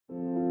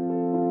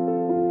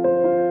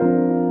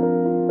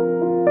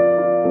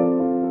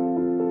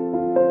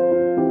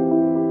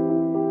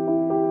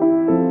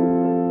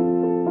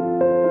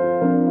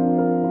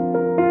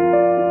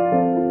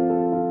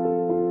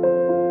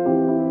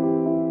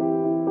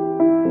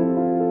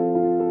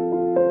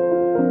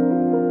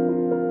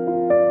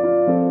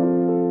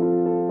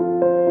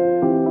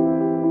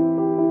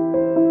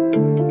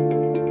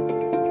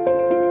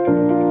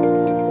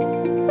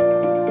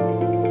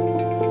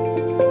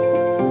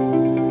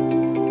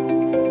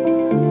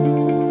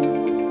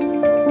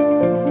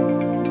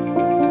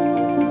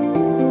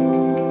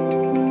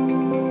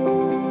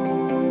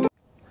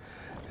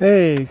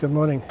Hey, good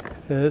morning.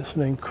 It's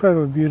an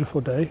incredibly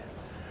beautiful day.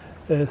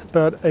 It's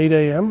about 8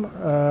 a.m.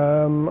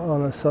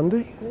 On a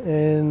Sunday,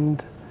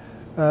 and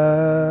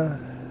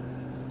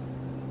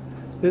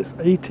it's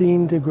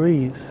 18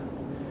 degrees.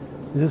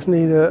 You just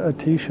need a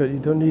t-shirt, you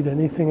don't need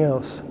anything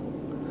else.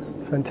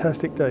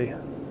 Fantastic day.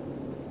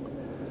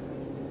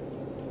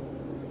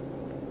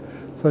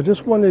 So I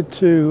just wanted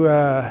to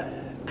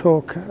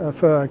talk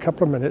for a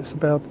couple of minutes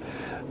about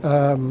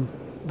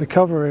the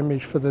cover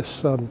image for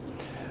this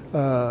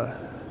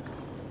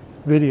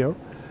video.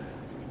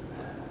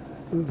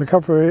 The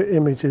cover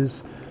image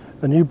is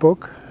a new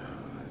book,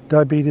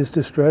 Diabetes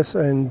Distress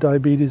and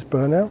Diabetes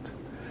Burnout,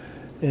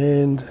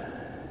 and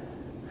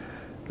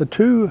the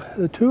two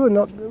are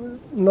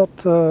not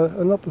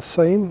the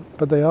same,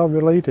 but they are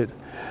related.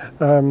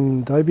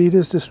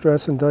 Diabetes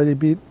Distress and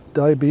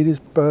Diabetes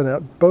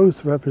Burnout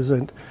both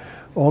represent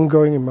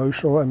ongoing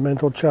emotional and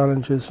mental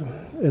challenges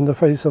in the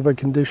face of a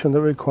condition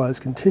that requires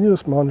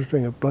continuous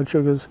monitoring of blood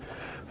sugars,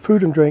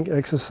 food and drink,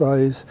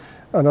 exercise,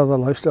 and other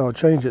lifestyle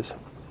changes.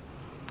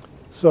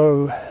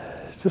 So,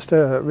 just to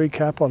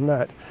recap on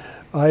that,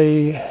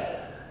 I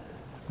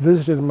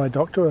visited my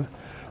doctor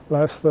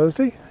last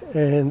Thursday,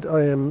 and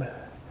I am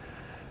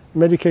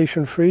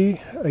medication free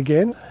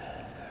again,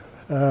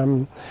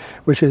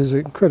 which is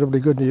incredibly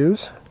good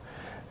news.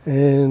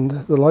 And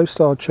the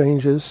lifestyle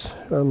changes,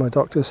 my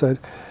doctor said,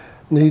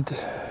 need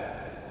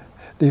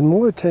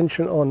more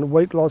attention on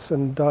weight loss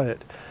and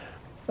diet.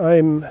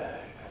 I'm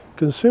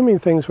consuming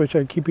things which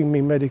are keeping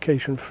me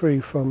medication free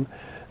from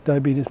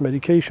diabetes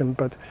medication,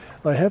 but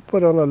I have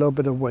put on a little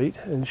bit of weight,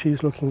 and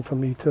she's looking for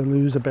me to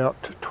lose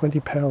about 20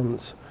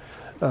 pounds.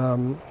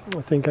 I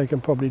think I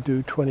can probably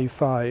do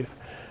 25,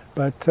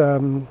 but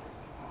some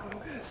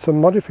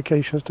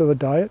modifications to the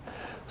diet,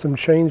 some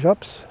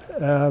change-ups,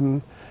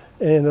 and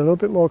a little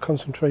bit more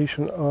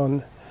concentration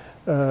on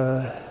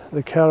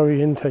the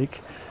calorie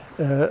intake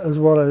as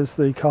well as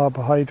the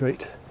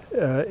carbohydrate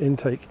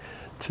intake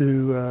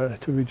to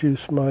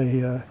reduce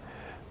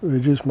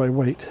my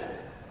weight.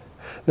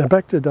 Now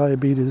back to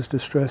diabetes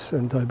distress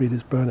and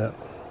diabetes burnout.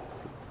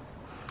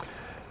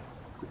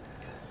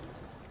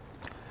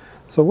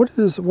 So what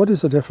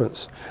is the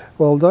difference?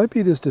 Well,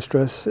 diabetes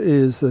distress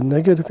is a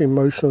negative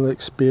emotional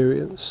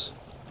experience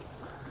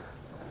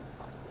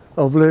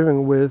of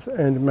living with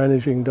and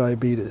managing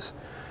diabetes.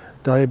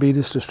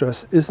 Diabetes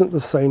distress isn't the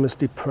same as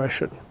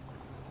depression,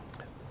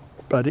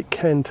 but it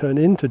can turn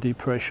into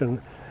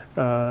depression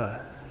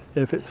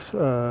if it's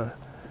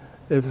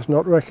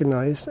not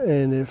recognized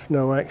and if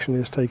no action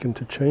is taken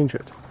to change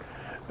it.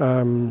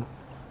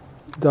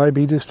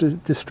 Diabetes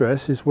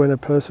distress is when a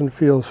person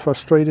feels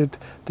frustrated,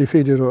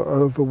 defeated, or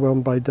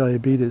overwhelmed by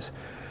diabetes.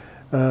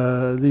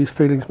 These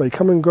feelings may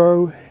come and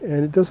go,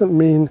 and it doesn't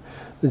mean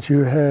that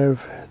you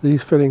have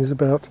these feelings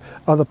about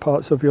other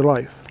parts of your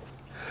life.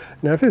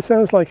 Now, if it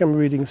sounds like I'm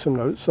reading some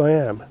notes, I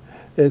am.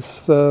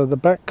 It's the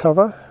back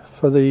cover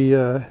for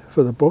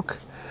the book,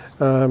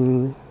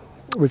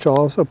 which I'll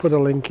also put a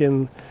link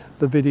in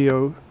the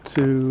video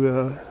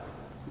to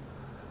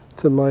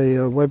my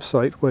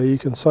website, where you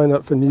can sign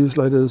up for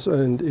newsletters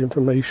and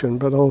information,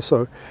 but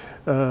also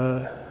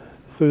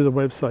through the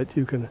website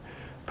you can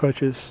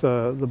purchase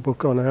the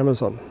book on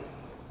Amazon.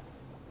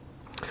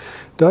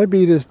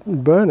 Diabetes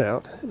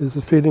burnout is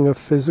a feeling of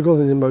physical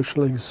and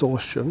emotional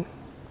exhaustion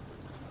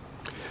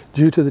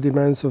due to the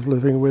demands of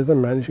living with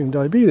and managing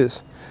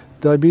diabetes.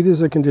 Diabetes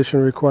is a condition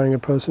requiring a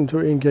person to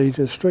engage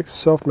in strict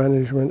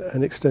self-management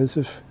and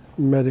extensive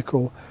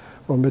medical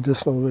or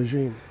medicinal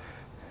regime.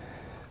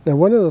 Now,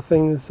 one of the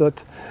things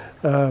that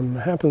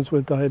happens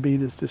with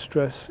diabetes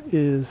distress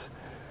is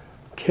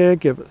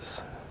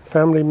caregivers,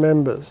 family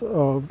members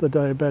of the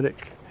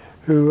diabetic,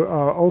 who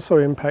are also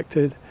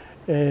impacted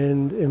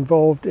and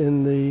involved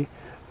in the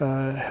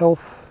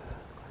health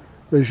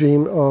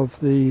regime of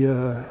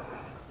the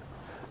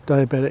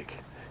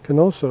diabetic, can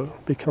also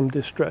become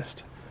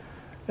distressed.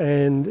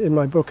 And in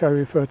my book I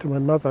refer to my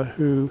mother,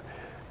 who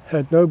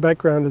had no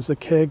background as a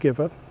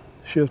caregiver.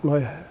 She was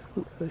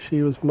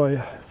my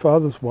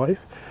father's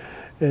wife,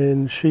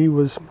 and she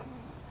was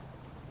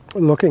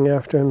looking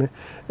after him,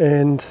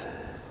 and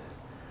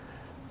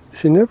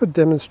she never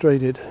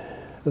demonstrated,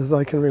 as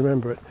I can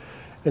remember it,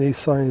 any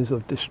signs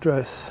of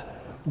distress.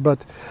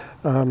 But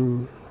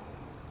I'm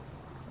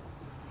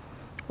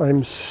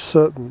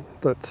certain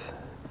that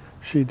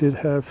she did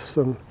have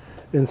some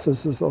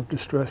instances of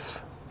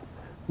distress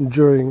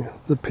during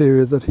the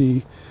period that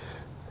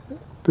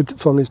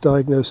from his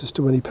diagnosis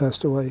to when he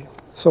passed away.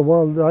 So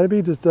while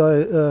diabetes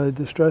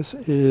distress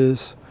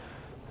is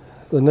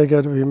the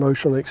negative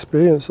emotional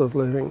experience of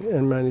living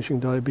and managing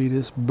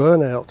diabetes,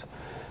 burnout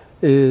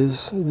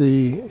is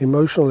the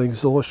emotional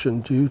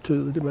exhaustion due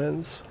to the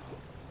demands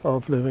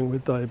of living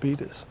with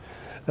diabetes.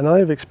 And I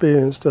have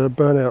experienced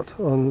burnout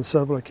on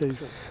several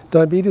occasions.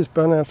 Diabetes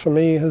burnout for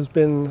me has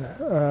been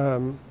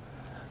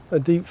a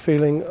deep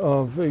feeling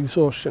of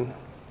exhaustion,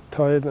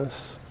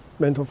 tiredness,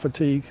 mental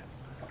fatigue,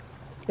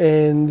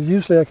 and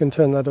usually I can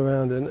turn that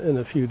around in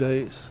a few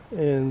days.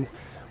 And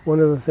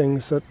one of the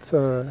things that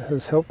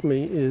has helped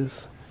me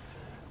is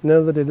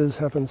now that it has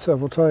happened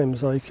several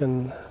times, I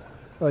can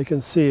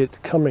see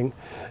it coming,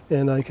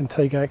 and I can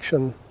take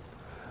action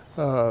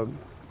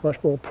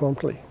much more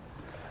promptly.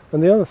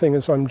 And the other thing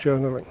is I'm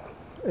journaling,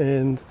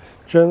 and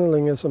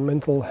journaling is a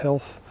mental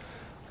health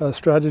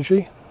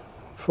strategy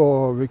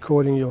for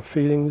recording your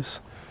feelings,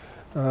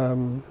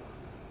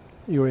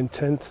 your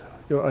intent,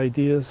 your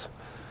ideas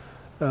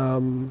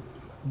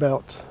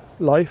about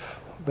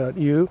life, about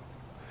you.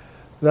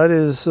 That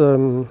is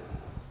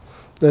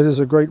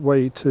a great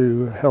way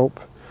to help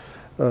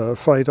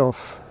fight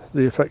off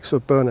the effects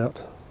of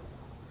burnout.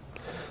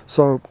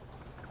 So,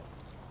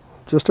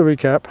 just to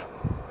recap,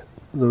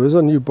 there is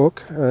a new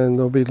book, and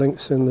there'll be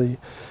links in the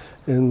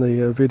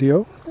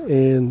video.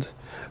 And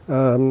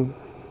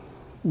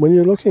when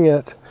you're looking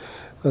at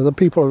the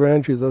people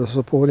around you that are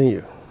supporting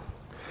you,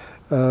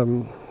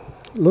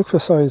 look for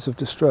signs of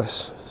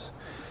distress,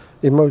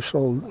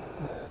 emotional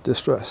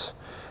distress,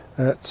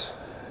 at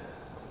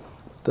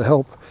the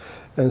help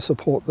and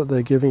support that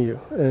they're giving you,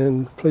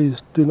 and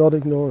please do not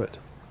ignore it.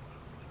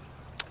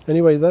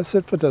 Anyway, that's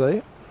it for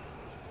today.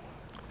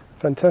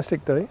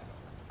 Fantastic day.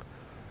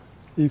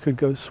 You could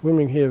go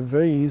swimming here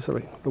very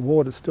easily. The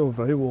water's still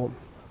very warm.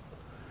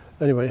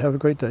 Anyway, have a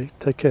great day.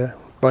 Take care.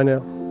 Bye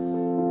now.